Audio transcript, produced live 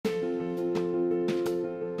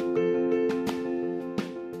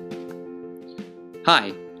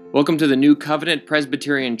Hi, welcome to the New Covenant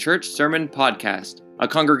Presbyterian Church Sermon Podcast, a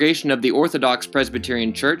congregation of the Orthodox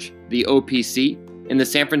Presbyterian Church, the OPC, in the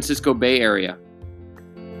San Francisco Bay Area.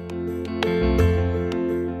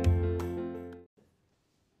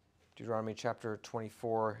 Deuteronomy chapter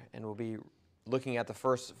 24, and we'll be looking at the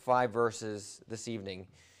first 5 verses this evening.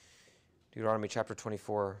 Deuteronomy chapter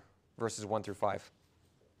 24, verses 1 through 5.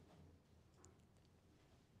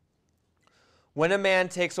 When a man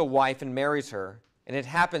takes a wife and marries her, and it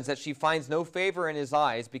happens that she finds no favor in his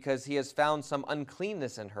eyes because he has found some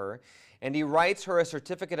uncleanness in her, and he writes her a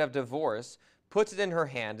certificate of divorce, puts it in her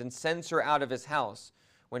hand, and sends her out of his house,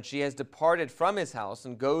 when she has departed from his house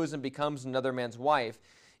and goes and becomes another man's wife,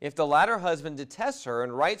 if the latter husband detests her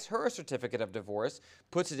and writes her a certificate of divorce,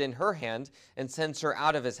 puts it in her hand, and sends her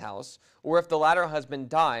out of his house, or if the latter husband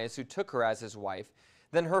dies who took her as his wife,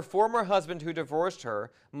 then her former husband who divorced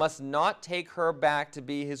her must not take her back to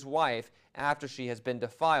be his wife after she has been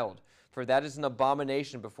defiled, for that is an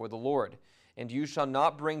abomination before the Lord. And you shall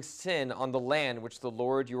not bring sin on the land which the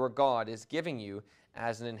Lord your God is giving you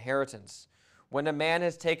as an inheritance. When a man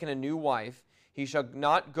has taken a new wife, he shall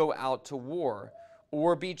not go out to war,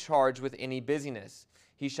 or be charged with any busyness.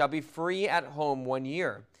 He shall be free at home 1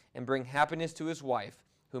 year, and bring happiness to his wife,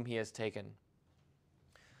 whom he has taken.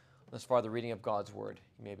 Thus far, the reading of God's word.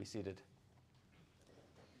 You may be seated.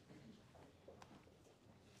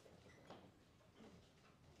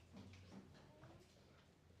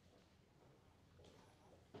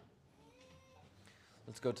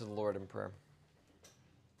 Let's go to the Lord in prayer.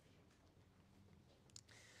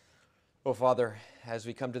 Oh, Father, as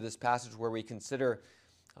we come to this passage where we consider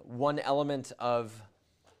one element of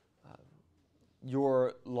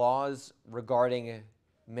your laws regarding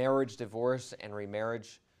marriage, divorce, and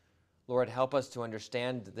remarriage, Lord, help us to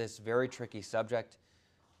understand this very tricky subject.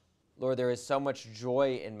 Lord, there is so much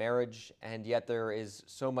joy in marriage, and yet there is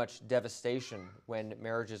so much devastation when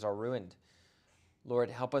marriages are ruined. Lord,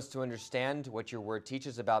 help us to understand what your word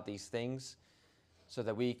teaches about these things so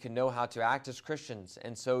that we can know how to act as Christians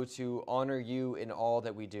and so to honor you in all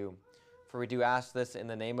that we do. For we do ask this in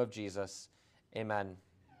the name of Jesus. Amen.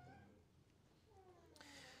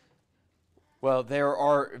 Well, there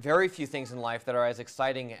are very few things in life that are as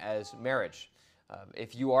exciting as marriage.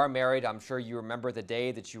 If you are married, I'm sure you remember the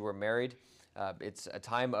day that you were married. It's a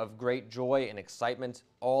time of great joy and excitement.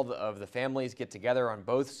 All of the families get together on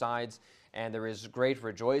both sides, and there is great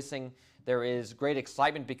rejoicing. There is great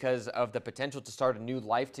excitement because of the potential to start a new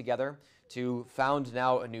life together, to found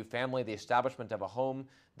now a new family, the establishment of a home,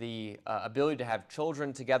 the ability to have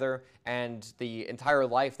children together, and the entire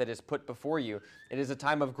life that is put before you. It is a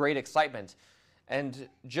time of great excitement. And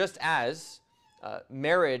just as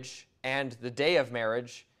marriage and the day of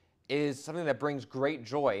marriage is something that brings great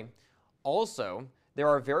joy, also, there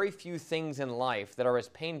are very few things in life that are as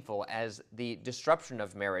painful as the disruption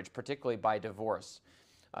of marriage, particularly by divorce.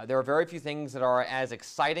 There are very few things that are as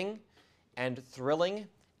exciting and thrilling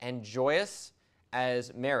and joyous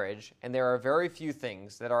as marriage, and there are very few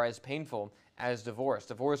things that are as painful as divorce.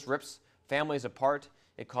 Divorce rips families apart.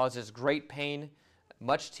 It causes great pain,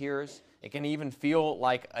 much tears. It can even feel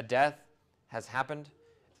like a death has happened.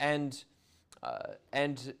 And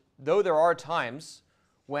though there are times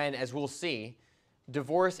when, as we'll see,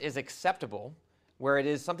 divorce is acceptable, where it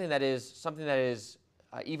is something that is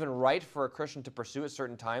even right for a Christian to pursue at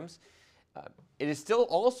certain times, it is still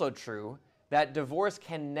also true that divorce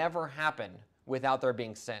can never happen without there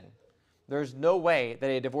being sin. There's no way that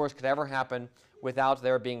a divorce could ever happen without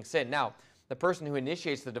there being sin. Now, the person who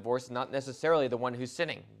initiates the divorce is not necessarily the one who's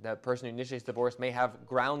sinning. The person who initiates the divorce may have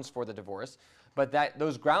grounds for the divorce, but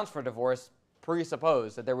those grounds for divorce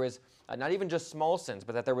presuppose that there was not even just small sins,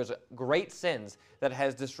 but that there was great sins that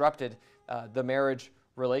has disrupted the marriage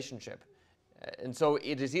relationship. And so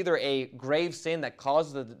it is either a grave sin that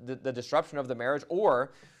caused the disruption of the marriage,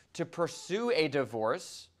 or to pursue a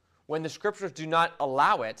divorce when the scriptures do not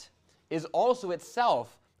allow it is also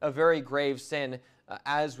itself a very grave sin,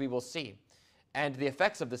 as we will see. And the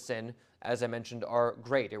effects of the sin, as I mentioned, are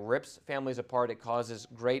great. It rips families apart. It causes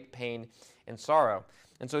great pain and sorrow.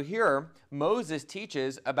 And so here, Moses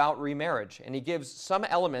teaches about remarriage, and he gives some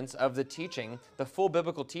elements of the teaching, the full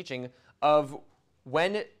biblical teaching of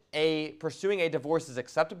when pursuing a divorce is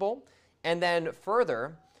acceptable, and then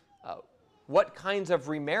further, what kinds of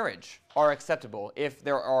remarriage are acceptable if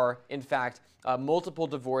there are, in fact, multiple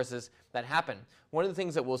divorces that happen. One of the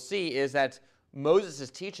things that we'll see is that Moses'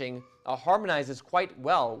 teaching harmonizes quite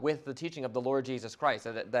well with the teaching of the Lord Jesus Christ.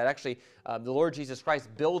 That actually the Lord Jesus Christ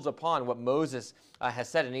builds upon what Moses has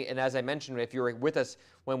said. And as I mentioned, if you were with us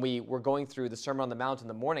when we were going through the Sermon on the Mount in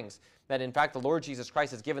the mornings, that in fact the Lord Jesus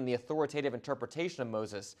Christ has given the authoritative interpretation of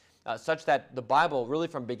Moses, such that the Bible, really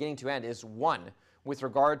from beginning to end, is one with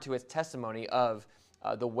regard to its testimony of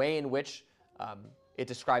the way in which it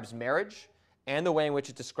describes marriage, and the way in which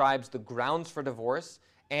it describes the grounds for divorce,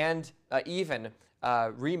 and even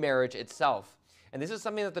remarriage itself. And this is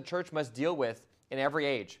something that the church must deal with in every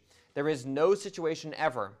age. There is no situation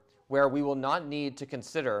ever where we will not need to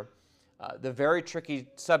consider the very tricky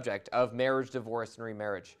subject of marriage, divorce, and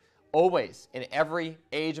remarriage. Always, in every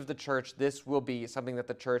age of the church, this will be something that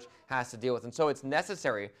the church has to deal with. And so it's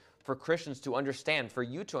necessary for Christians to understand, for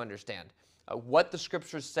you to understand, what the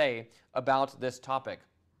scriptures say about this topic.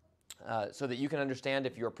 So that you can understand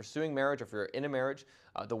if you're pursuing marriage, or if you're in a marriage,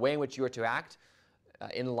 the way in which you are to act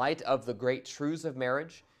in light of the great truths of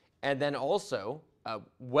marriage, and then also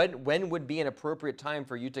when would be an appropriate time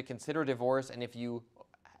for you to consider divorce, and if you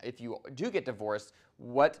do get divorced,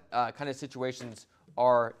 what kind of situations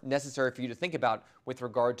are necessary for you to think about with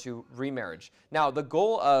regard to remarriage. Now, the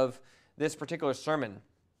goal of this particular sermon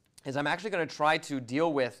is I'm actually going to try to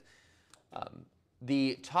deal with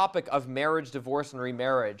the topic of marriage, divorce, and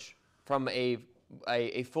remarriage from a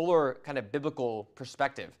fuller kind of biblical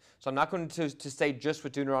perspective. So I'm not going to stay just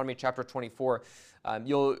with Deuteronomy chapter 24.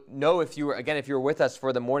 You'll know if you were with us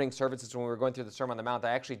for the morning services when we were going through the Sermon on the Mount,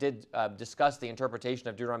 I actually did discuss the interpretation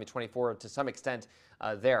of Deuteronomy 24 to some extent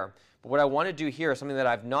there. But what I want to do here, something that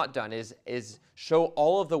I've not done, is show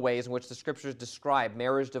all of the ways in which the scriptures describe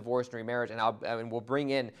marriage, divorce, and remarriage, and we'll bring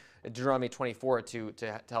in Deuteronomy 24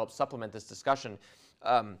 to help supplement this discussion.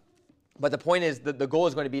 But the point is that the goal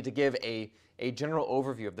is going to be to give a general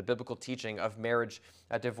overview of the biblical teaching of marriage,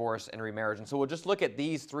 divorce, and remarriage. And so we'll just look at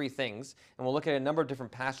these three things, and we'll look at a number of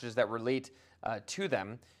different passages that relate to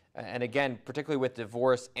them. And again, particularly with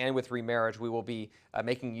divorce and with remarriage, we will be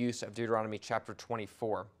making use of Deuteronomy chapter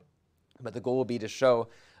 24. But the goal will be to show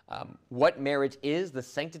what marriage is, the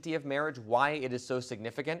sanctity of marriage, why it is so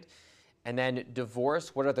significant, and then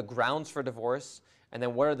divorce, what are the grounds for divorce, and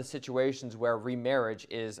then what are the situations where remarriage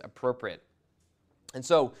is appropriate. And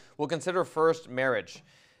so we'll consider first marriage.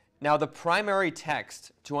 Now, the primary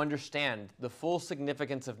text to understand the full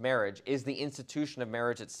significance of marriage is the institution of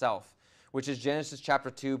marriage itself, which is Genesis chapter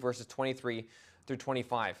 2, verses 23 through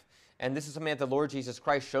 25. And this is something that the Lord Jesus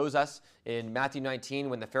Christ shows us in Matthew 19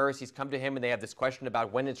 when the Pharisees come to him and they have this question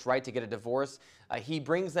about when it's right to get a divorce. He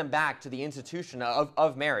brings them back to the institution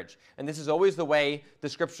of marriage. And this is always the way the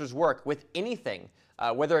scriptures work with anything,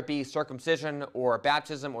 whether it be circumcision or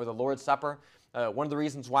baptism or the Lord's Supper. One of the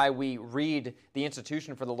reasons why we read the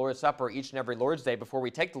institution for the Lord's Supper each and every Lord's Day before we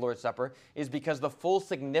take the Lord's Supper is because the full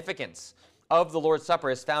significance of the Lord's Supper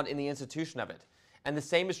is found in the institution of it. And the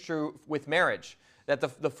same is true with marriage, that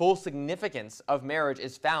the full significance of marriage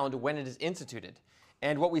is found when it is instituted.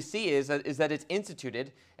 And what we see is that it's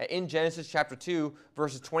instituted in Genesis chapter 2,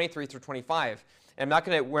 verses 23 through 25. And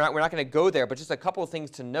we're not going to go there, but just a couple of things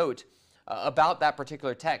to note about that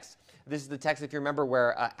particular text. This is the text, if you remember,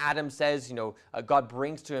 where Adam says, God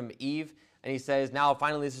brings to him Eve, and he says, now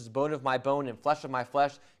finally this is bone of my bone and flesh of my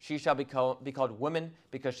flesh. She shall be called woman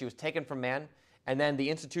because she was taken from man. And then the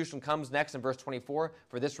institution comes next in verse 24.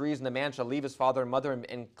 For this reason the man shall leave his father and mother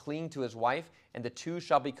and cling to his wife, and the two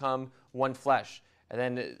shall become one flesh. And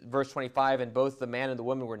then verse 25, and both the man and the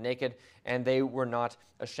woman were naked, and they were not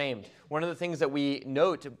ashamed. One of the things that we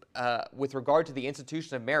note with regard to the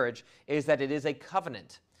institution of marriage is that it is a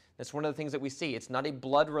covenant. That's one of the things that we see. It's not a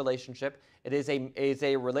blood relationship. It is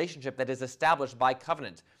a relationship that is established by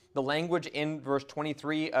covenant. The language in verse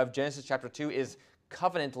 23 of Genesis chapter 2 is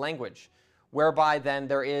covenant language, whereby then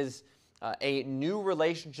there is a new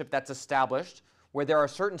relationship that's established, where there are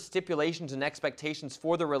certain stipulations and expectations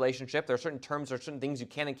for the relationship. There are certain terms, there are certain things you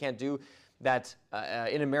can and can't do that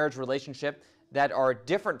in a marriage relationship that are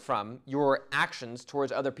different from your actions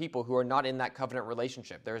towards other people who are not in that covenant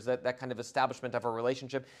relationship. There's that kind of establishment of a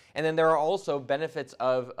relationship. And then there are also benefits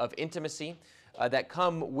of intimacy that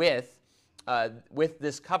come with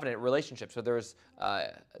this covenant relationship. So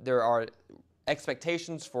there are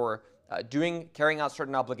expectations for carrying out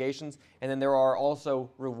certain obligations, and then there are also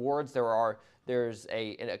rewards. There's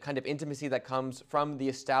a kind of intimacy that comes from the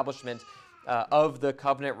establishment of the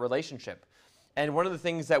covenant relationship. And one of the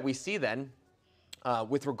things that we see then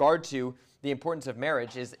with regard to the importance of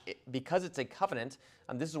marriage is because it's a covenant,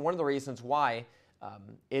 this is one of the reasons why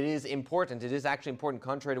it is important. It is actually important,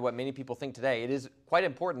 contrary to what many people think today. It is quite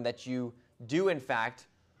important that you do, in fact,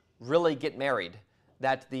 really get married,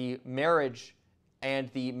 that the marriage and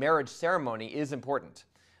the marriage ceremony is important.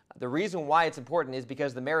 The reason why it's important is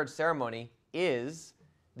because the marriage ceremony is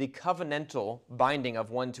the covenantal binding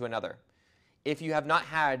of one to another. If you have not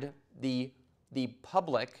had the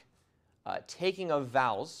public taking of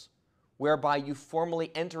vows whereby you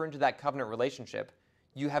formally enter into that covenant relationship,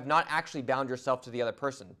 you have not actually bound yourself to the other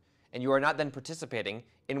person, and you are not then participating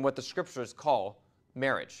in what the scriptures call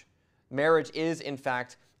marriage. Marriage is, in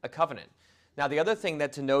fact, a covenant. Now, the other thing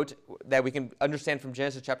that to note that we can understand from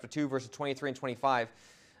Genesis chapter 2, verses 23 and 25,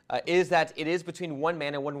 is that it is between one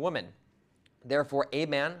man and one woman. Therefore, a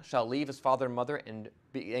man shall leave his father and mother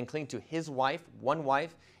and cling to his wife, one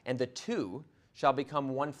wife, and the two shall become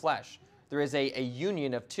one flesh. There is a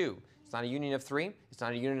union of two. It's not a union of three. It's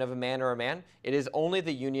not a union of a man or a man. It is only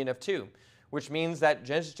the union of two, which means that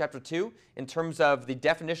Genesis chapter 2, in terms of the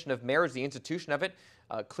definition of marriage, the institution of it,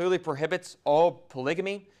 clearly prohibits all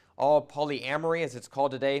polygamy, all polyamory, as it's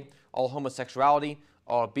called today, all homosexuality,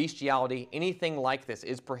 all bestiality, anything like this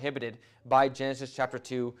is prohibited by Genesis chapter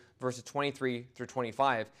 2, verses 23 through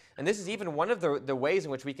 25. And this is even one of the ways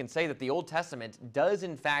in which we can say that the Old Testament does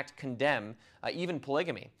in fact condemn even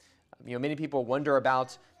polygamy. Many people wonder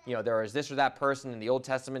about, there is this or that person in the Old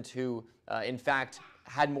Testament who in fact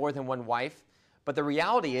had more than one wife. But the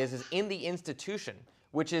reality is in the institution,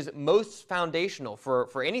 which is most foundational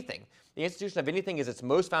for anything. The institution of anything is its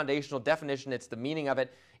most foundational definition. It's the meaning of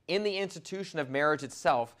it. In the institution of marriage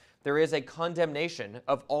itself, there is a condemnation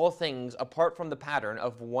of all things apart from the pattern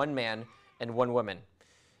of one man and one woman.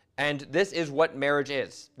 And this is what marriage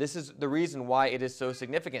is. This is the reason why it is so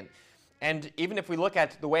significant. And even if we look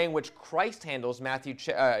at the way in which Christ handles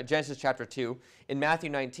Genesis chapter 2, in Matthew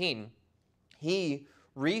 19, he,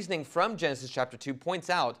 reasoning from Genesis chapter 2, points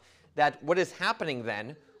out that what is happening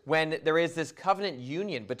then when there is this covenant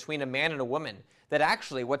union between a man and a woman, that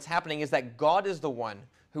actually what's happening is that God is the one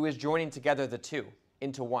who is joining together the two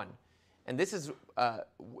into one. And this is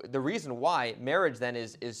the reason why marriage then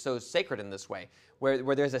is so sacred in this way,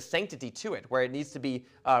 where there's a sanctity to it, where it needs to be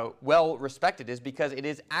well respected, is because it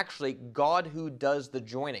is actually God who does the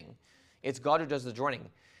joining. It's God who does the joining.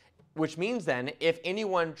 Which means then, if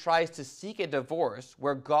anyone tries to seek a divorce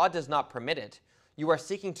where God does not permit it, you are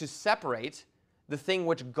seeking to separate the thing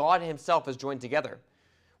which God himself has joined together.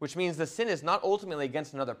 Which means the sin is not ultimately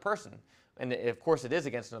against another person. And of course it is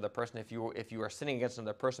against another person if you are sinning against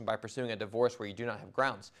another person by pursuing a divorce where you do not have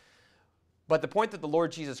grounds. But the point that the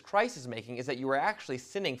Lord Jesus Christ is making is that you are actually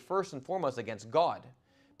sinning first and foremost against God,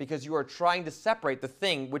 because you are trying to separate the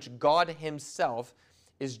thing which God himself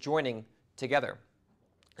is joining together.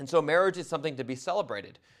 And so marriage is something to be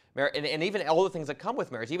celebrated. And even all the things that come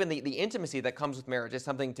with marriage, even the intimacy that comes with marriage is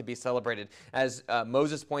something to be celebrated. As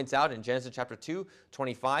Moses points out in Genesis chapter 2,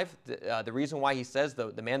 25, the reason why he says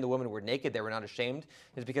the man and the woman were naked, they were not ashamed,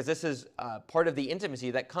 is because this is part of the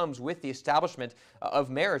intimacy that comes with the establishment of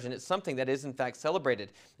marriage, and it's something that is in fact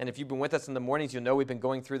celebrated. And if you've been with us in the mornings, you'll know we've been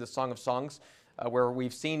going through the Song of Songs, where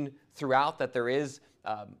we've seen throughout that there is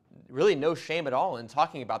really no shame at all in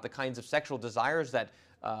talking about the kinds of sexual desires that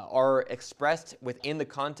are expressed within the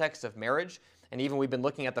context of marriage. And even we've been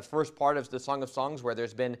looking at the first part of the Song of Songs, where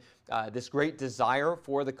there's been this great desire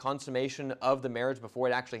for the consummation of the marriage before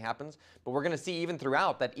it actually happens. But we're going to see even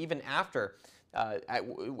throughout that even after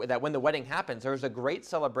that when the wedding happens, there's a great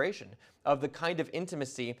celebration of the kind of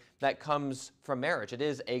intimacy that comes from marriage. It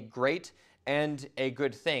is a great and a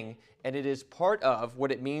good thing, and it is part of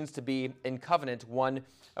what it means to be in covenant one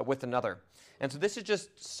with another. And so this is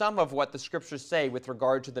just some of what the scriptures say with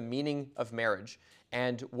regard to the meaning of marriage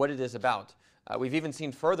and what it is about. We've even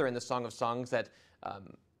seen further in the Song of Songs that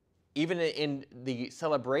even in the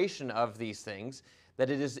celebration of these things,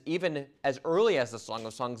 that it is even as early as the Song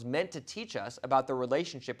of Songs meant to teach us about the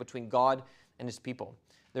relationship between God and his people.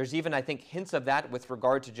 There's even, I think, hints of that with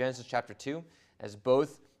regard to Genesis chapter 2, as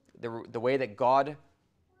both the way that God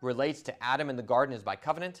relates to Adam in the garden is by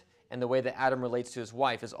covenant, and the way that Adam relates to his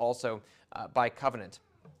wife is also by covenant.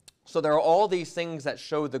 So there are all these things that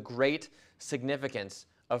show the great significance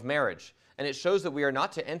of marriage. And it shows that we are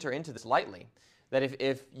not to enter into this lightly. That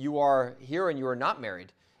if you are here and you are not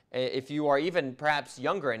married, if you are even perhaps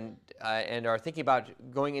younger and are thinking about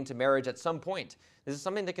going into marriage at some point, this is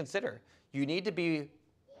something to consider. You need to be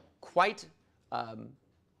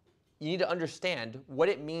you need to understand what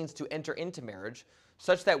it means to enter into marriage,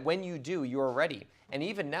 such that when you do, you are ready. And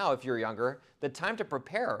even now, if you're younger, the time to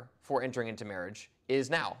prepare for entering into marriage is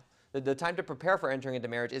now. The time to prepare for entering into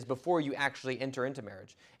marriage is before you actually enter into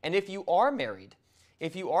marriage. And if you are married,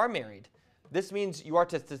 this means you are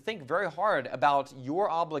to think very hard about your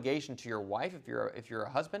obligation to your wife, if you're a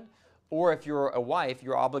husband, or if you're a wife,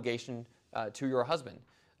 your obligation to your husband.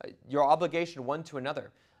 your obligation one to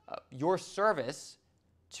another. Your service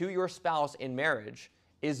to your spouse in marriage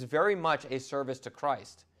is very much a service to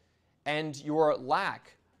Christ. And your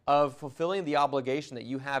lack of fulfilling the obligation that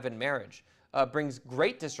you have in marriage brings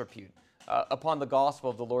great disrepute upon the gospel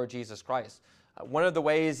of the Lord Jesus Christ. One of the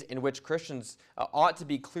ways in which Christians ought to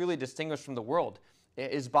be clearly distinguished from the world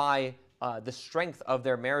is by the strength of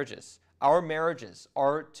their marriages. Our marriages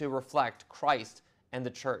are to reflect Christ and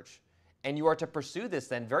the church. And you are to pursue this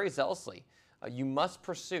then very zealously. You must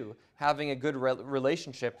pursue having a good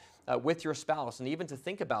relationship with your spouse, and even to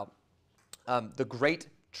think about the great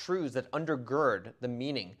truths that undergird the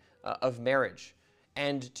meaning of marriage,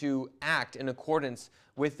 and to act in accordance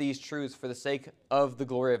with these truths for the sake of the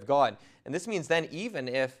glory of God. And this means then even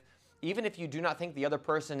if you do not think the other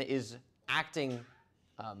person is acting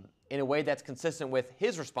in a way that's consistent with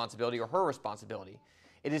his responsibility or her responsibility,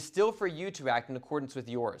 it is still for you to act in accordance with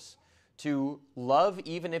yours, to love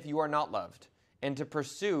even if you are not loved, and to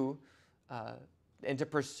pursue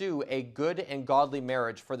a good and godly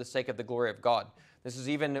marriage for the sake of the glory of God. This is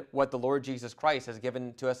even what the Lord Jesus Christ has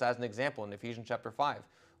given to us as an example in Ephesians chapter 5.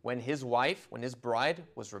 When his bride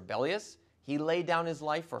was rebellious, he laid down his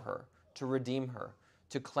life for her to redeem her,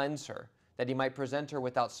 to cleanse her, that he might present her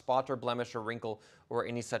without spot or blemish or wrinkle or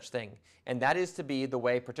any such thing. And that is to be the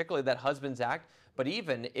way, particularly that husbands act, but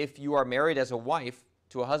even if you are married as a wife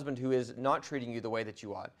to a husband who is not treating you the way that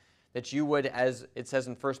you ought, that you would, as it says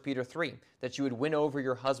in 1 Peter 3, that you would win over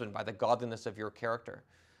your husband by the godliness of your character,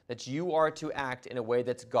 that you are to act in a way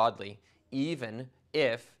that's godly, even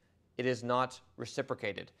if it is not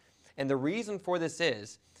reciprocated. And the reason for this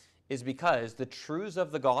is because the truths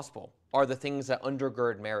of the gospel are the things that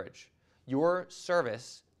undergird marriage. Your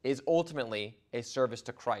service is ultimately a service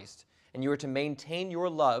to Christ, and you are to maintain your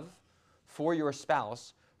love for your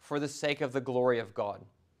spouse for the sake of the glory of God.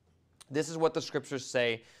 This is what the scriptures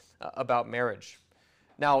say about marriage.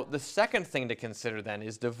 Now, the second thing to consider then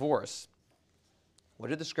is divorce. What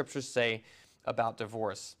do the scriptures say about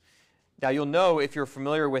divorce? Now, you'll know if you're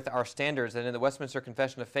familiar with our standards that in the Westminster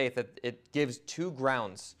Confession of Faith that it gives two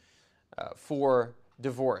grounds for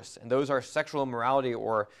divorce, and those are sexual immorality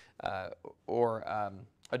or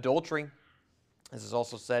adultery, as is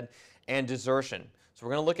also said, and desertion. So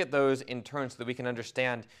we're going to look at those in turn so that we can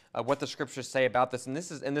understand what the scriptures say about this. And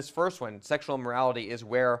this first one, sexual immorality, is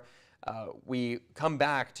where we come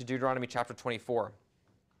back to Deuteronomy chapter 24.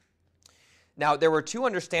 Now, there were two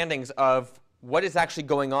understandings of what is actually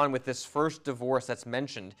going on with this first divorce that's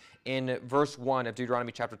mentioned in verse 1 of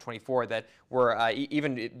Deuteronomy chapter 24 that were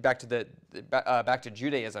even back to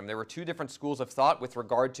Judaism. There were two different schools of thought with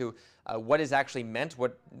regard to what is actually meant,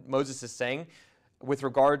 what Moses is saying, with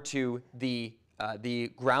regard to the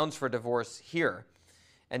grounds for divorce here.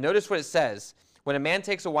 And notice what it says. When a man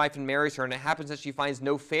takes a wife and marries her, and it happens that she finds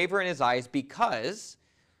no favor in his eyes because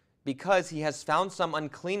he has found some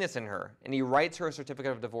uncleanness in her, and he writes her a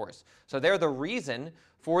certificate of divorce. So there, the reason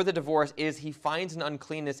for the divorce is he finds an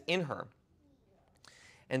uncleanness in her.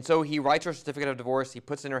 And so he writes her a certificate of divorce, he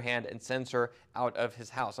puts it in her hand, and sends her out of his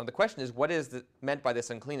house. Now the question is, what is meant by this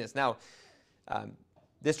uncleanness? Now,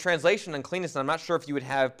 this translation, uncleanness, and I'm not sure if you would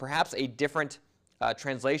have perhaps a different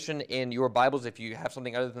translation in your Bibles if you have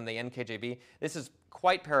something other than the NKJV. This is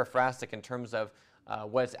quite paraphrastic in terms of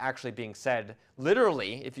what's actually being said.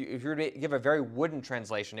 Literally, if you were to give a very wooden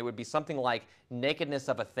translation, it would be something like nakedness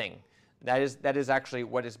of a thing. That is actually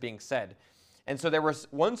what is being said. And so there was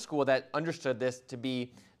one school that understood this to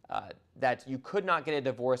be that you could not get a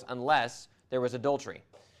divorce unless there was adultery.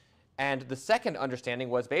 And the second understanding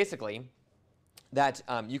was basically that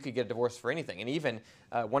you could get a divorce for anything. And even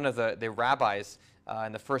one of the rabbis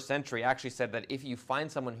in the first century actually said that if you find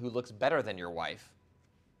someone who looks better than your wife,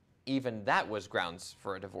 even that was grounds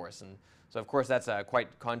for a divorce. And so, of course, that's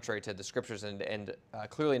quite contrary to the scriptures and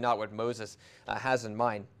clearly not what Moses has in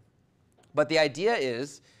mind. But the idea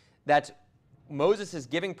is that Moses is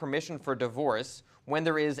giving permission for divorce when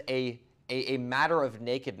there is a matter of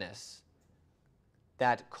nakedness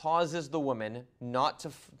that causes the woman not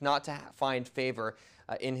to find favor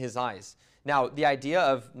in his eyes. Now, the idea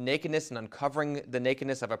of nakedness and uncovering the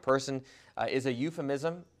nakedness of a person is a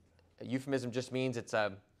euphemism. A euphemism just means it's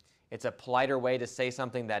a politer way to say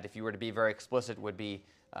something that, if you were to be very explicit, would be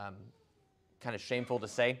kind of shameful to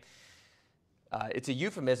say. It's a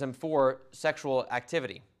euphemism for sexual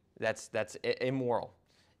activity that's immoral.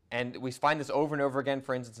 And we find this over and over again,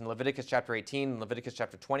 for instance, in Leviticus chapter 18 and Leviticus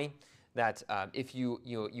chapter 20, that if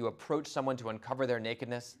you approach someone to uncover their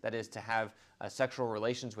nakedness, that is to have sexual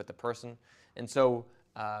relations with the person. And so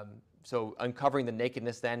uncovering the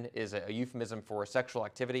nakedness then is a euphemism for sexual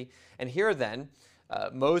activity. And here then,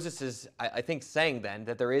 Moses is, I think, saying then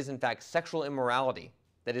that there is, in fact, sexual immorality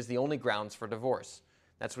that is the only grounds for divorce.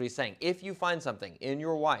 That's what he's saying. If you find something in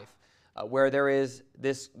your wife where there is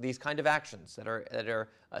these kind of actions that are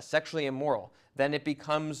sexually immoral, then it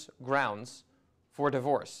becomes grounds for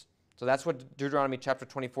divorce. So that's what Deuteronomy chapter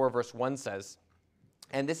 24, verse 1 says.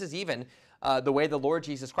 And this is even the way the Lord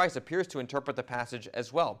Jesus Christ appears to interpret the passage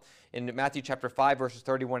as well. In Matthew chapter 5, verses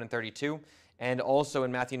 31 and 32, and also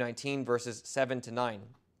in Matthew 19, verses 7 to 9.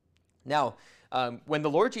 Now, when the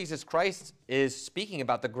Lord Jesus Christ is speaking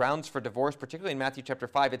about the grounds for divorce, particularly in Matthew chapter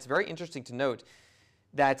 5, it's very interesting to note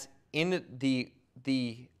that in the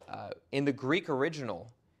Greek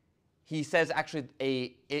original, he says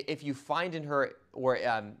actually if you find in her, or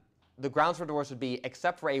the grounds for divorce would be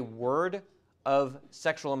except for a word of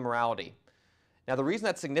sexual immorality. Now, the reason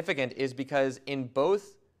that's significant is because in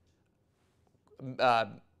both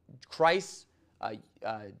Christ's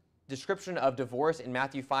description of divorce in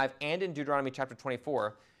Matthew 5 and in Deuteronomy chapter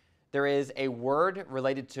 24, there is a word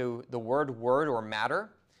related to the word or matter,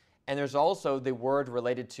 and there's also the word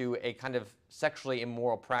related to a kind of sexually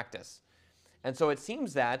immoral practice. And so it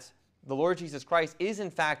seems that the Lord Jesus Christ is in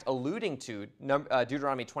fact alluding to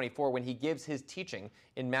Deuteronomy 24 when he gives his teaching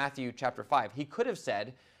in Matthew chapter 5. He could have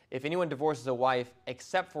said, if anyone divorces a wife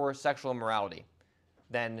except for sexual immorality,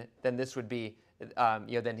 then this would be,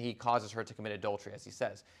 then he causes her to commit adultery, as he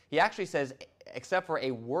says. He actually says, except for a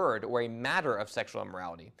word or a matter of sexual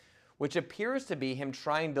immorality, which appears to be him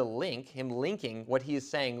trying to linking what he is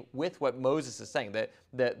saying with what Moses is saying.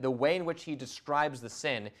 The way in which he describes the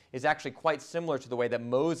sin is actually quite similar to the way that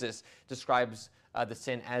Moses describes the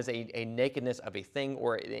sin as a nakedness of a thing,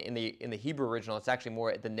 or in the Hebrew original, it's actually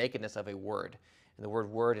more the nakedness of a word. And the word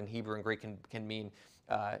word in Hebrew and Greek can mean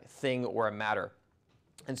thing or a matter.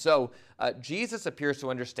 And so Jesus appears to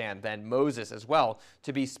understand then Moses as well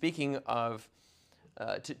to be speaking of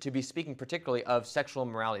to be speaking particularly of sexual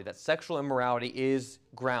immorality, that sexual immorality is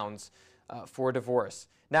grounds for divorce.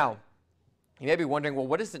 Now, you may be wondering, well,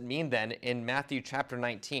 what does it mean then in Matthew chapter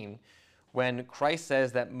 19 when Christ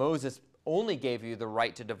says that Moses only gave you the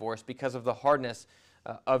right to divorce because of the hardness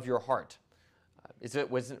of your heart?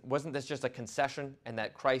 Wasn't this just a concession, and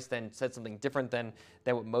that Christ then said something different than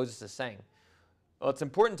what Moses is saying? Well, it's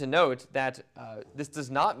important to note that this does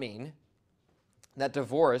not mean that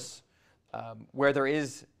divorce, where there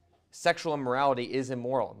is sexual immorality, is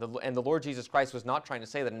immoral. And the Lord Jesus Christ was not trying to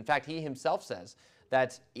say that. In fact, he himself says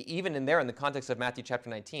that even in the context of Matthew chapter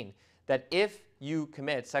 19, that if you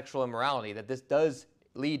commit sexual immorality, that this does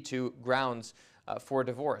lead to grounds for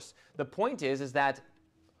divorce. The point is that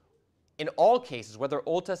in all cases, whether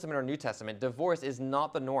Old Testament or New Testament, divorce is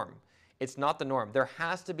not the norm. It's not the norm. There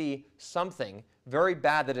has to be something very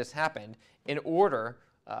bad that has happened in order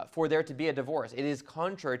for there to be a divorce. It is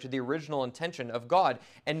contrary to the original intention of God,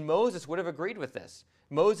 and Moses would have agreed with this.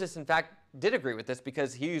 Moses, in fact, did agree with this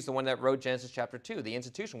because he's the one that wrote Genesis chapter 2, the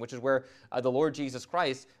institution, which is where the Lord Jesus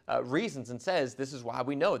Christ reasons and says, this is why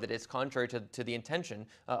we know that it's contrary to the intention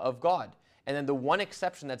of God. And then the one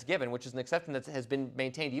exception that's given, which is an exception that has been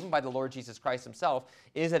maintained even by the Lord Jesus Christ himself,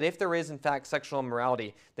 is that if there is, in fact, sexual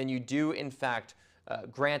immorality, then you do, in fact,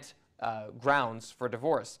 grant grounds for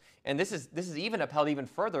divorce. And this is even upheld even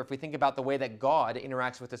further if we think about the way that God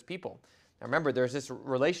interacts with his people. Now remember, there's this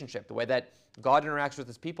relationship. The way that God interacts with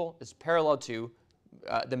his people is parallel to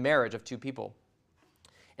the marriage of two people.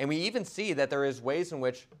 And we even see that there is ways in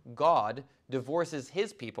which God divorces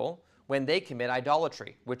his people when they commit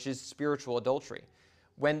idolatry, which is spiritual adultery.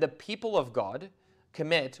 When the people of God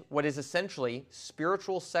commit what is essentially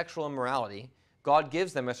spiritual sexual immorality, God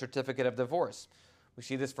gives them a certificate of divorce. We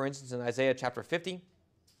see this, for instance, in Isaiah chapter 50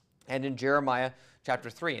 and in Jeremiah chapter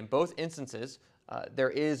 3. In both instances, there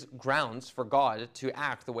is grounds for God to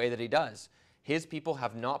act the way that he does. His people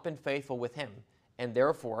have not been faithful with him, and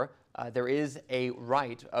therefore there is a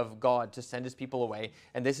right of God to send his people away,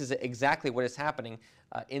 and this is exactly what is happening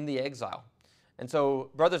in the exile. And so,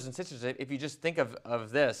 brothers and sisters, if you just think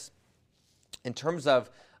of this in terms of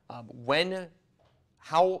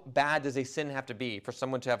how bad does a sin have to be for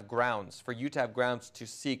someone to have grounds, for you to have grounds to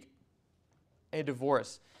seek a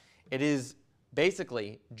divorce? It is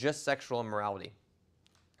basically just sexual immorality.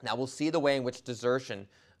 Now, we'll see the way in which desertion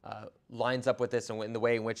lines up with this and in the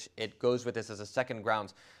way in which it goes with this as a second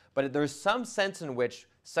grounds. But there's some sense in which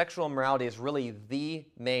sexual immorality is really the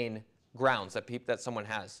main grounds that someone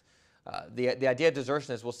has. The idea of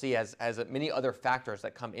desertion, as we'll see, has many other factors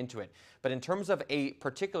that come into it. But in terms of a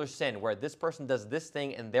particular sin where this person does this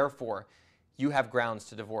thing and therefore you have grounds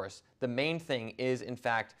to divorce, the main thing is, in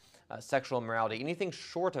fact, sexual immorality. Anything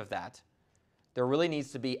short of that, there really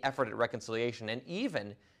needs to be effort at reconciliation. And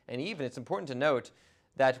And even it's important to note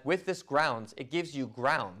that with this grounds, it gives you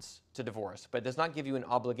grounds to divorce, but it does not give you an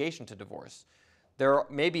obligation to divorce. There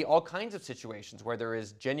may be all kinds of situations where there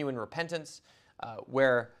is genuine repentance,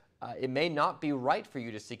 where it may not be right for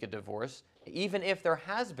you to seek a divorce, even if there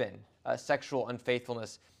has been sexual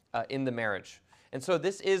unfaithfulness in the marriage. And so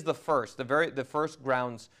this is the first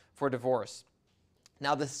grounds for divorce.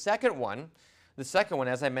 Now the second one,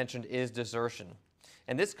 as I mentioned, is desertion.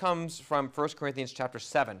 And this comes from 1 Corinthians chapter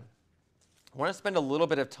 7. I want to spend a little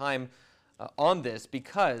bit of time on this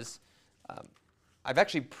because I've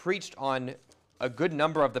actually preached on a good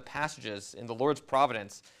number of the passages in the Lord's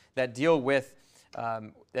providence that deal with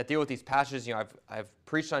these passages. You know, I've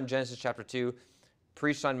preached on Genesis chapter 2,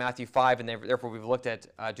 preached on Matthew 5, and therefore we've looked at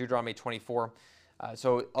Deuteronomy 24.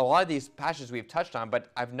 So a lot of these passages we've touched on,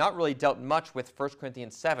 but I've not really dealt much with 1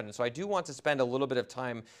 Corinthians 7. And so I do want to spend a little bit of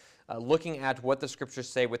time looking at what the scriptures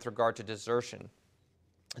say with regard to desertion.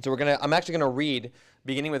 And so I'm actually going to read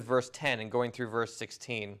beginning with verse 10 and going through verse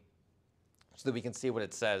 16 so that we can see what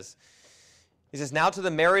it says. He says, "Now to the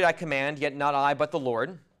married I command, yet not I, but the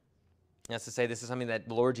Lord." That's to say, this is something that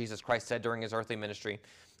the Lord Jesus Christ said during his earthly ministry.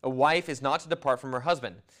 "A wife is not to depart from her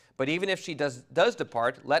husband, but even if she does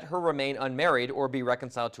depart, let her remain unmarried or be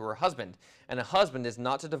reconciled to her husband. And a husband is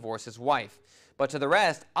not to divorce his wife. But to the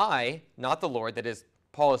rest, I, not the Lord," that is,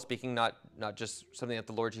 Paul is speaking, not just something that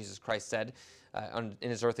the Lord Jesus Christ said in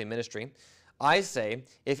his earthly ministry. "I say,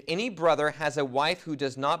 if any brother has a wife who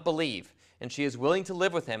does not believe, and she is willing to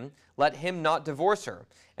live with him, let him not divorce her.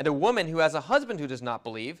 And a woman who has a husband who does not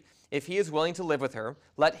believe, if he is willing to live with her,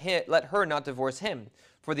 let her not divorce him.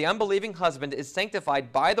 For the unbelieving husband is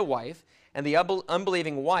sanctified by the wife, and the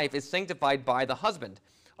unbelieving wife is sanctified by the husband.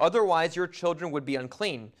 Otherwise your children would be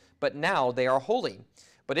unclean, but now they are holy.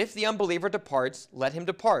 But if the unbeliever departs, let him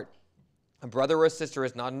depart. A brother or a sister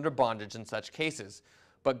is not under bondage in such cases,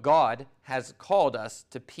 but God has called us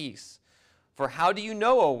to peace. For how do you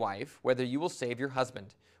know, O wife, whether you will save your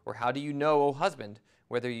husband? Or how do you know, O husband,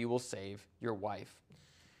 whether you will save your wife?"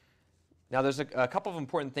 Now there's a couple of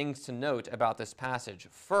important things to note about this passage.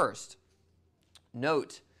 First,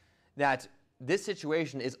 note that this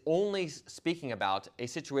situation is only speaking about a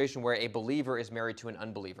situation where a believer is married to an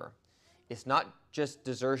unbeliever. It's not just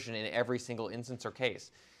desertion in every single instance or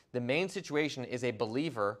case. The main situation is a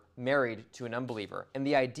believer married to an unbeliever. And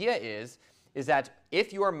the idea is that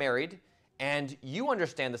if you are married and you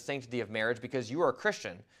understand the sanctity of marriage because you are a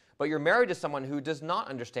Christian, but you're married to someone who does not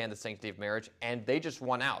understand the sanctity of marriage and they just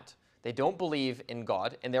want out. They don't believe in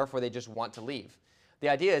God, and therefore they just want to leave. The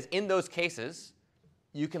idea is, in those cases,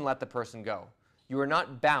 you can let the person go. You are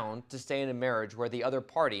not bound to stay in a marriage where the other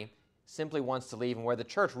party simply wants to leave and where the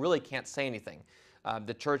church really can't say anything.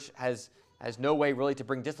 The church has no way really to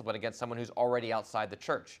bring discipline against someone who's already outside the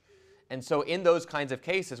church. And so in those kinds of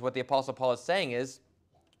cases, what the Apostle Paul is saying is,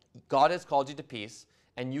 God has called you to peace,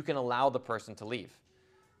 and you can allow the person to leave.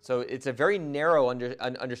 So it's a very narrow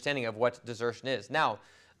understanding of what desertion is. Now,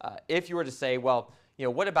 if you were to say, well,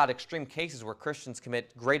 what about extreme cases where Christians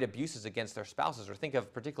commit great abuses against their spouses, or think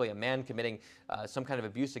of particularly a man committing some kind of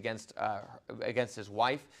abuse against his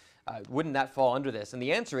wife, wouldn't that fall under this? And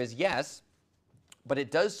the answer is yes, but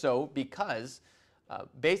it does so because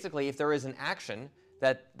basically if there is an action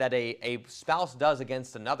that a spouse does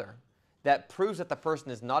against another that proves that the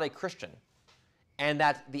person is not a Christian, and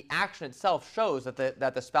that the action itself shows that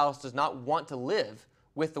the spouse does not want to live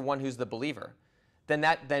with the one who's the believer, then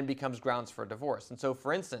that then becomes grounds for divorce. And so,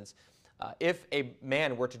 for instance, if a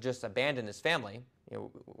man were to just abandon his family,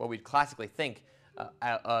 what we'd classically think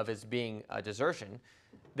of as being a desertion,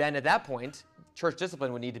 then at that point, church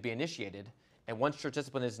discipline would need to be initiated. And once church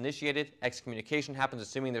discipline is initiated, excommunication happens,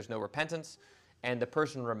 assuming there's no repentance, and the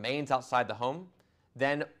person remains outside the home,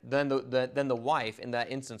 then the wife in that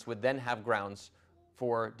instance would then have grounds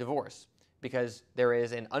for divorce, because there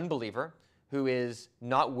is an unbeliever who is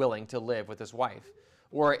not willing to live with his wife,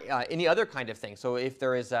 or any other kind of thing. So if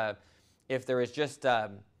there is just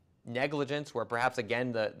negligence, where perhaps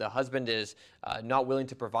again the husband is not willing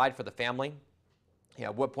to provide for the family,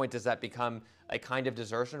 at what point does that become a kind of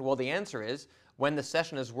desertion? Well, the answer is when the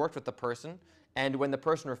session has worked with the person, and when the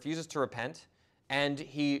person refuses to repent, and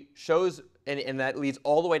he shows, and that leads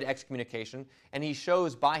all the way to excommunication, and he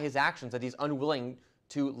shows by his actions that he's unwilling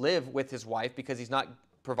to live with his wife because he's not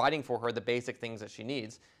providing for her the basic things that she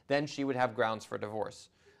needs, then she would have grounds for divorce.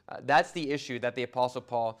 That's the issue that the Apostle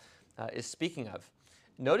Paul is speaking of.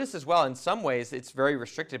 Notice as well, in some ways it's very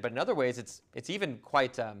restricted, but in other ways it's even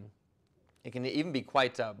quite, it can even be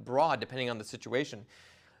quite broad depending on the situation.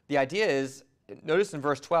 The idea is, notice in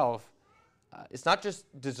verse 12, it's not just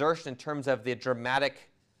desertion in terms of the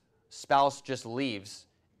dramatic spouse just leaves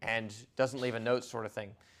and doesn't leave a note sort of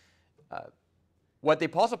thing. What the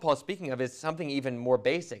Apostle Paul is speaking of is something even more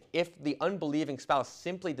basic. If the unbelieving spouse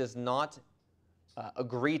simply does not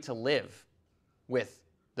agree to live with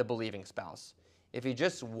the believing spouse, if he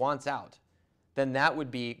just wants out, then that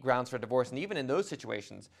would be grounds for divorce. And even in those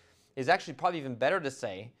situations, it's actually probably even better to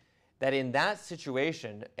say that in that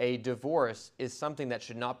situation, a divorce is something that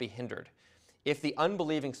should not be hindered. If the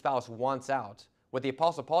unbelieving spouse wants out, what the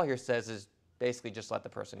Apostle Paul here says is basically just let the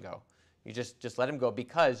person go. You just let him go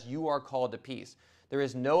because you are called to peace. There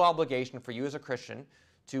is no obligation for you as a Christian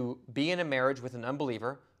to be in a marriage with an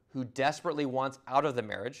unbeliever who desperately wants out of the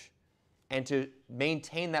marriage and to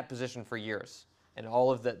maintain that position for years and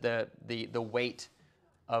all of the weight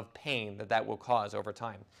of pain that will cause over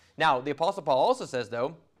time. Now, the Apostle Paul also says,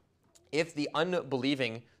 though, if the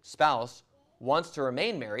unbelieving spouse wants to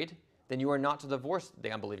remain married, then you are not to divorce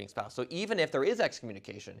the unbelieving spouse. So even if there is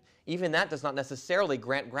excommunication, even that does not necessarily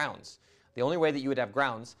grant grounds. The only way that you would have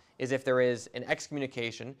grounds is if there is an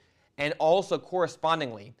excommunication and also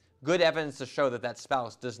correspondingly good evidence to show that that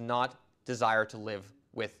spouse does not desire to live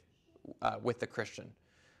with the Christian.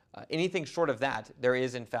 Anything short of that, there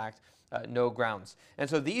is in fact no grounds. And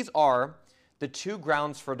so these are the two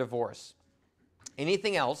grounds for divorce.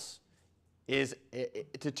 Anything else is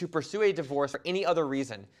to pursue a divorce for any other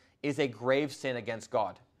reason is a grave sin against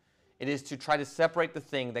God. It is to try to separate the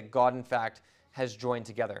thing that God in fact has joined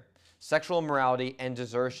together. Sexual immorality and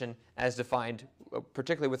desertion as defined,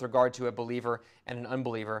 particularly with regard to a believer and an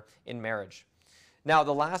unbeliever in marriage. Now,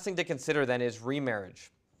 the last thing to consider then is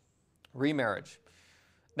remarriage. Remarriage.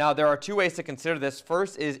 Now, there are two ways to consider this.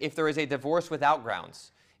 First is if there is a divorce without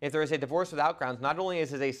grounds. If there is a divorce without grounds, not only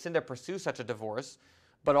is it a sin to pursue such a divorce,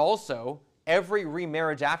 but also every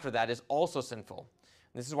remarriage after that is also sinful.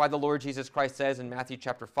 And this is why the Lord Jesus Christ says in Matthew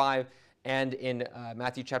chapter 5 and in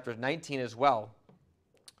Matthew chapter 19 as well,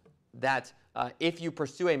 that if you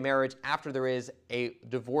pursue a marriage after there is a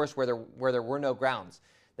divorce where there were no grounds,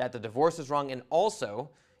 that the divorce is wrong, and also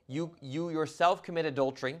you yourself commit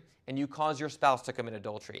adultery and you cause your spouse to commit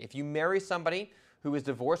adultery. If you marry somebody who is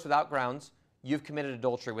divorced without grounds, you've committed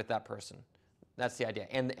adultery with that person. That's the idea.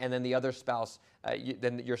 And then the other spouse,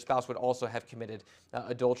 then your spouse would also have committed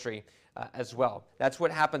adultery as well. That's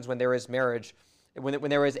what happens when there is marriage, when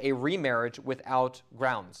there is a remarriage without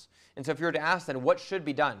grounds. And so if you were to ask then what should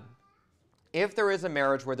be done, if there is a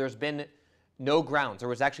marriage where there's been no grounds, there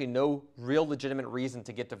was actually no real legitimate reason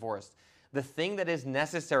to get divorced, the thing that is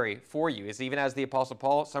necessary for you is, even as the Apostle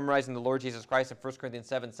Paul, summarizing the Lord Jesus Christ in 1 Corinthians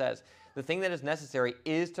 7 says, the thing that is necessary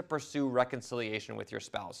is to pursue reconciliation with your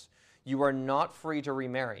spouse. You are not free to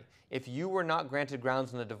remarry. If you were not granted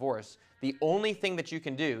grounds in the divorce, the only thing that you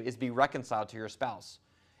can do is be reconciled to your spouse.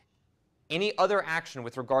 Any other action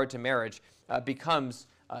with regard to marriage becomes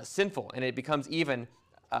sinful, and it becomes even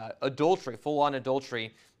adultery, full-on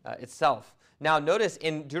adultery itself. Now notice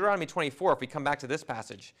in Deuteronomy 24, if we come back to this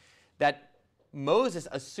passage, that Moses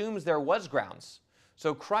assumes there was grounds.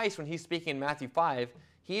 So Christ, when he's speaking in Matthew 5,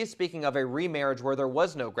 he is speaking of a remarriage where there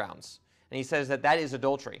was no grounds. And he says that is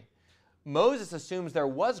adultery. Moses assumes there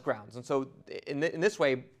was grounds. And so in this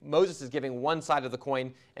way, Moses is giving one side of the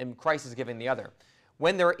coin and Christ is giving the other.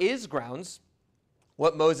 When there is grounds,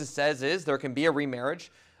 what Moses says is there can be a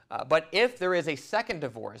remarriage, but if there is a second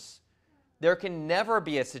divorce, there can never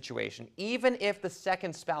be a situation, even if the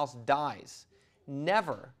second spouse dies,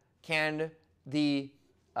 never can the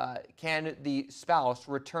spouse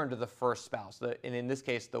return to the first spouse. And in this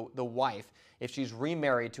case, the wife, if she's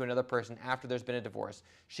remarried to another person after there's been a divorce,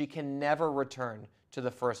 she can never return to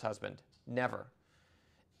the first husband. Never.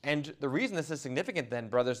 And the reason this is significant then,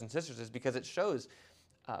 brothers and sisters, is because it shows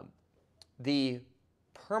the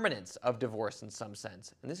permanence of divorce in some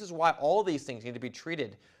sense. And this is why all these things need to be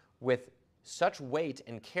treated with such weight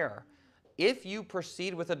and care. If you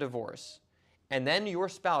proceed with a divorce and then your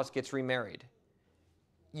spouse gets remarried,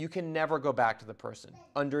 you can never go back to the person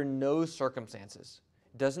under no circumstances.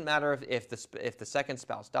 It doesn't matter if the second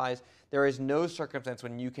spouse dies. There is no circumstance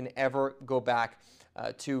when you can ever go back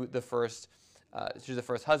to the first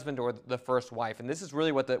husband or the first wife. And this is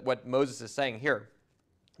really what Moses is saying here.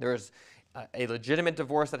 There is a legitimate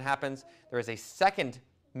divorce that happens. There is a second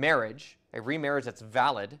marriage, a remarriage that's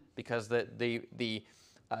valid because the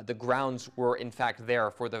grounds were in fact there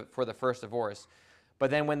for the first divorce. But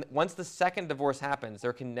then once the second divorce happens,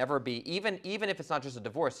 there can never be, even if it's not just a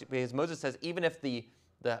divorce, because Moses says even if the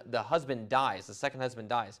husband dies, the second husband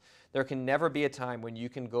dies, there can never be a time when you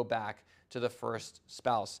can go back to the first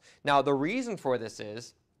spouse. Now, the reason for this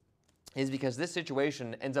is because this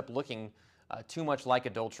situation ends up looking too much like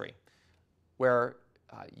adultery, where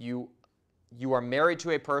you are married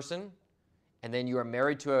to a person and then you are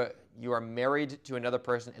married to another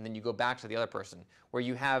person, and then you go back to the other person, where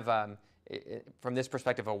you have, from this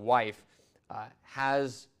perspective, a wife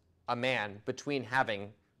has a man between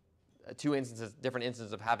having different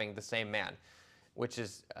instances of having the same man, which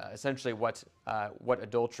is essentially what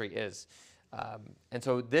adultery is. And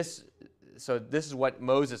so this is what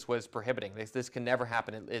Moses was prohibiting. This can never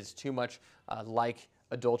happen. It is too much like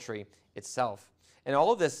adultery itself. And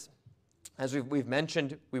all of this, as we've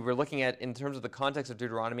mentioned, we were looking at in terms of the context of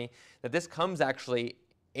Deuteronomy, that this comes actually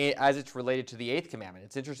as it's related to the 8th commandment.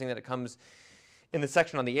 It's interesting that it comes in the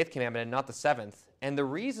section on the 8th commandment and not the 7th. And the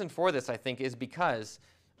reason for this, I think, is because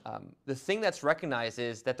the thing that's recognized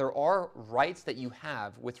is that there are rights that you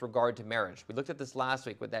have with regard to marriage. We looked at this last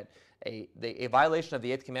week, with that a violation of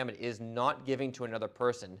the 8th commandment is not giving to another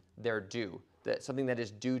person their due, something that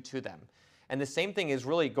is due to them. And the same thing is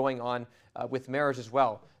really going on with marriage as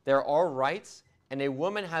well. There are rights, and a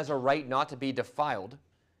woman has a right not to be defiled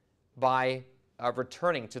by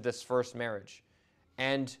returning to this first marriage.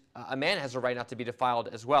 And a man has a right not to be defiled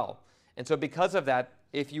as well. And so because of that,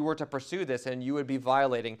 if you were to pursue this, and you would be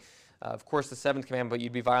violating, of course, the 7th commandment, but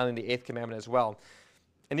you'd be violating the 8th commandment as well.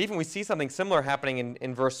 And even we see something similar happening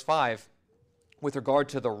in verse 5 with regard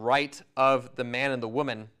to the right of the man and the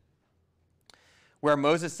woman, where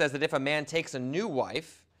Moses says that if a man takes a new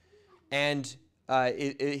wife, and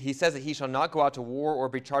he says that he shall not go out to war or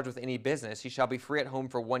be charged with any business, he shall be free at home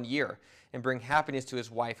for 1 year and bring happiness to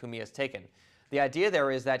his wife whom he has taken. The idea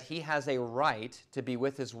there is that he has a right to be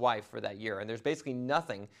with his wife for that year, and there's basically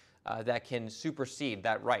nothing that can supersede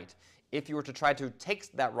that right. If you were to try to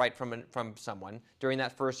take that right from someone during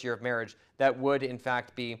that first year of marriage, that would in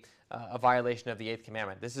fact be a violation of the 8th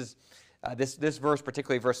commandment. This verse,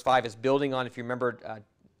 particularly verse 5, is building on, if you remember,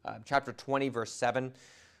 chapter 20, verse 7,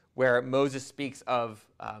 where Moses speaks of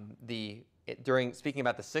speaking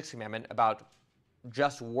about the 6th commandment, about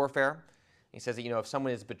just warfare. He says that, if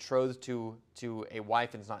someone is betrothed to a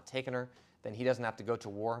wife and has not taken her, then he doesn't have to go to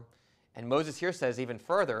war. And Moses here says even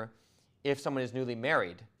further, if someone is newly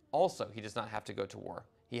married, also he does not have to go to war.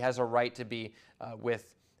 He has a right to be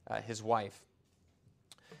with his wife.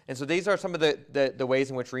 And so these are some of the ways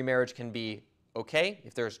in which remarriage can be okay.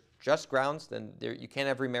 If there's just grounds, then you can't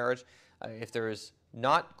have remarriage. If there is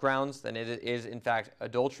not grounds, then it is in fact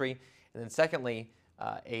adultery. And then secondly,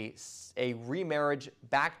 a remarriage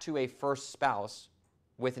back to a first spouse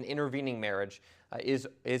with an intervening marriage is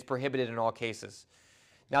prohibited in all cases.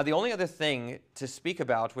 Now, the only other thing to speak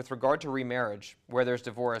about with regard to remarriage where there's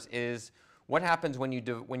divorce is what happens when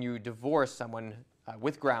you divorce someone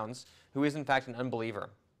with grounds who is in fact an unbeliever.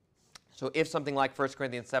 So if something like 1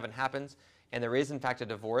 Corinthians 7 happens and there is in fact a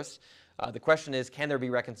divorce, the question is, can there be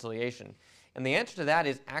reconciliation? And the answer to that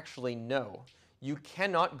is actually no. You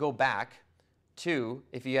cannot go back to,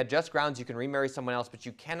 if you had just grounds, you can remarry someone else, but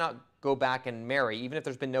you cannot go back and marry, even if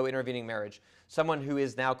there's been no intervening marriage, someone who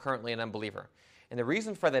is now currently an unbeliever. And the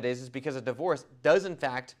reason for that is because a divorce does in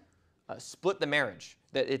fact split the marriage.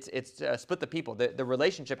 That it's split the people. The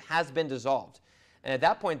relationship has been dissolved. And at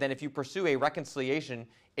that point then, if you pursue a reconciliation,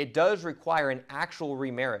 it does require an actual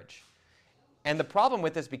remarriage. And the problem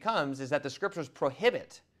with this is that the scriptures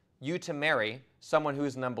prohibit you to marry someone who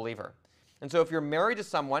is an unbeliever. And so if you're married to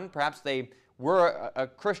someone, perhaps they were a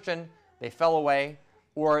Christian, they fell away,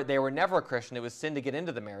 or they were never a Christian, it was sin to get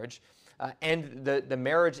into the marriage, and the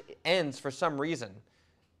marriage ends for some reason,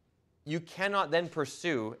 you cannot then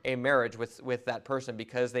pursue a marriage with that person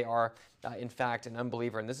because they are, in fact, an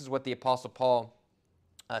unbeliever. And this is what the Apostle Paul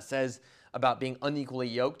says about being unequally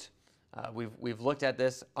yoked. We've looked at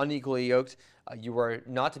this, unequally yoked. You are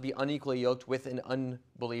not to be unequally yoked with an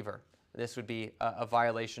unbeliever. This would be a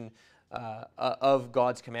violation of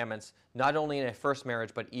God's commandments, not only in a first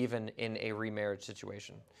marriage, but even in a remarriage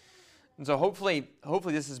situation. And so hopefully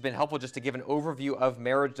this has been helpful just to give an overview of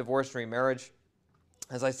marriage, divorce, and remarriage.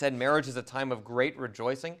 As I said, marriage is a time of great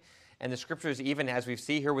rejoicing, and the scriptures, even as we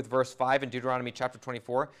see here with verse 5 in Deuteronomy chapter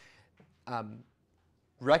 24,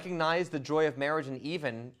 recognize the joy of marriage and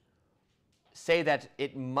even say that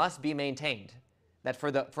it must be maintained, that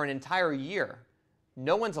for an entire year,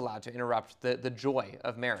 no one's allowed to interrupt the joy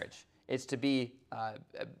of marriage. It's to be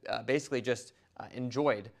basically just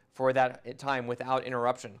enjoyed for that time without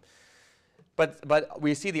interruption. But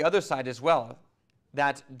we see the other side as well,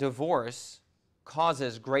 that divorce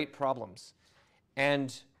causes great problems.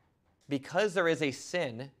 And because there is a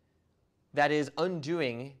sin that is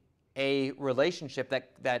undoing a relationship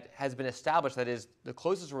that has been established, that is the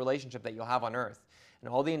closest relationship that you'll have on earth, and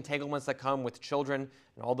all the entanglements that come with children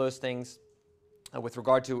and all those things with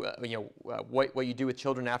regard to what you do with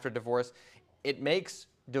children after divorce, it makes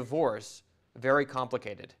divorce very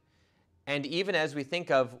complicated. And even as we think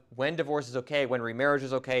of when divorce is okay, when remarriage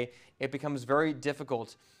is okay, it becomes very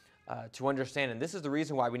difficult to understand. And this is the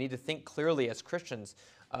reason why we need to think clearly as Christians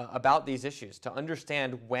about these issues, to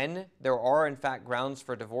understand when there are, in fact, grounds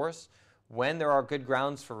for divorce, when there are good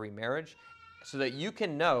grounds for remarriage, so that you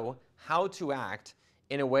can know how to act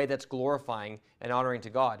in a way that's glorifying and honoring to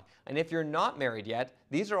God. And if you're not married yet,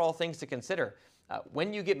 these are all things to consider.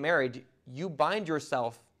 When you get married, you bind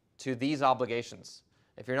yourself to these obligations.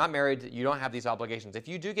 If you're not married, you don't have these obligations. If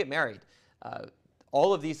you do get married,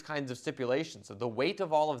 all of these kinds of stipulations, so the weight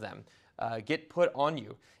of all of them, get put on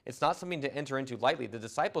you. It's not something to enter into lightly. The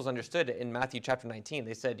disciples understood in Matthew chapter 19.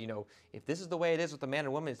 They said, if this is the way it is with a man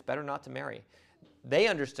and woman, it's better not to marry. They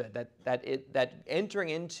understood that entering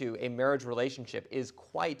into a marriage relationship is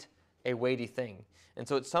quite a weighty thing. And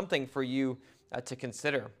so it's something for you to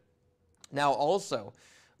consider. Now also,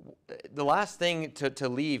 the last thing to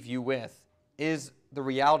leave you with is the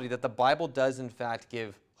reality that the Bible does in fact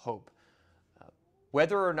give hope.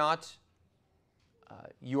 Whether or not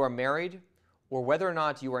you are married, or whether or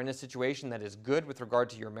not you are in a situation that is good with regard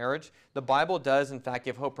to your marriage, the Bible does in fact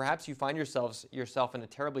give hope. Perhaps you find yourself in a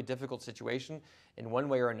terribly difficult situation in one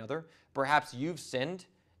way or another. Perhaps you've sinned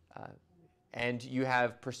and you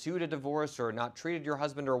have pursued a divorce or not treated your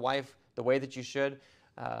husband or wife the way that you should,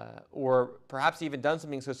 or perhaps even done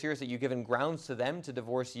something so serious that you've given grounds to them to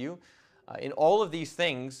divorce you. In all of these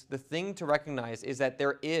things, the thing to recognize is that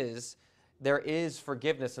there is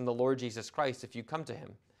forgiveness in the Lord Jesus Christ if you come to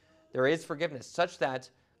him. There is forgiveness, such that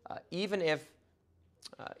even if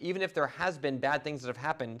there has been bad things that have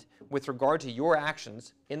happened with regard to your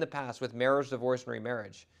actions in the past with marriage, divorce, and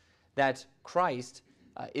remarriage, that Christ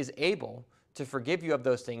is able to forgive you of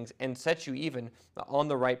those things and set you even on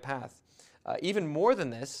the right path. Even more than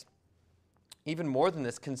this,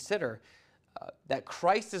 consider that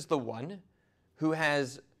Christ is the one who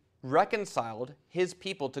has reconciled his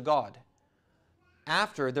people to God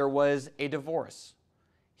after there was a divorce.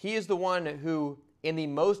 He is the one who, in the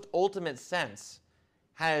most ultimate sense,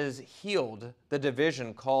 has healed the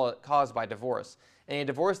division caused by divorce, and a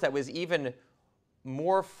divorce that was even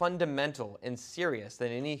more fundamental and serious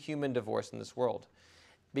than any human divorce in this world.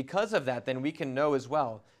 Because of that, then we can know as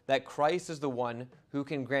well that Christ is the one who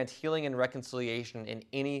can grant healing and reconciliation in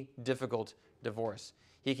any difficult divorce.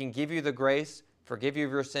 He can give you the grace, forgive you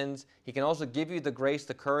of your sins. He can also give you the grace,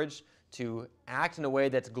 the courage to act in a way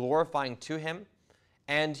that's glorifying to him,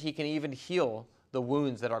 and he can even heal the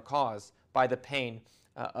wounds that are caused by the pain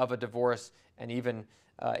of a divorce and even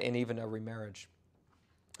a remarriage.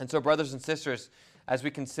 And so, brothers and sisters, as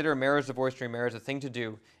we consider marriage, divorce, and remarriage, the thing to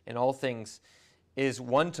do in all things is,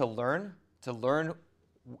 one, to learn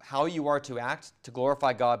how you are to act to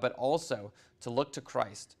glorify God, but also to look to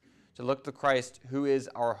Christ, who is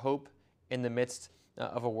our hope in the midst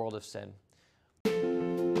of a world of sin.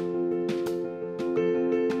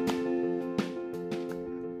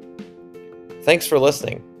 Thanks for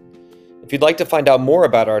listening. If you'd like to find out more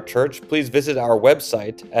about our church, please visit our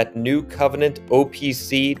website at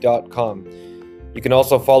newcovenantopc.com. You can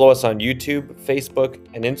also follow us on YouTube, Facebook,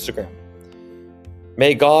 and Instagram.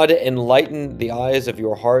 May God enlighten the eyes of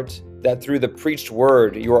your heart, that through the preached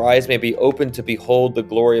word your eyes may be opened to behold the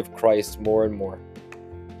glory of Christ more and more.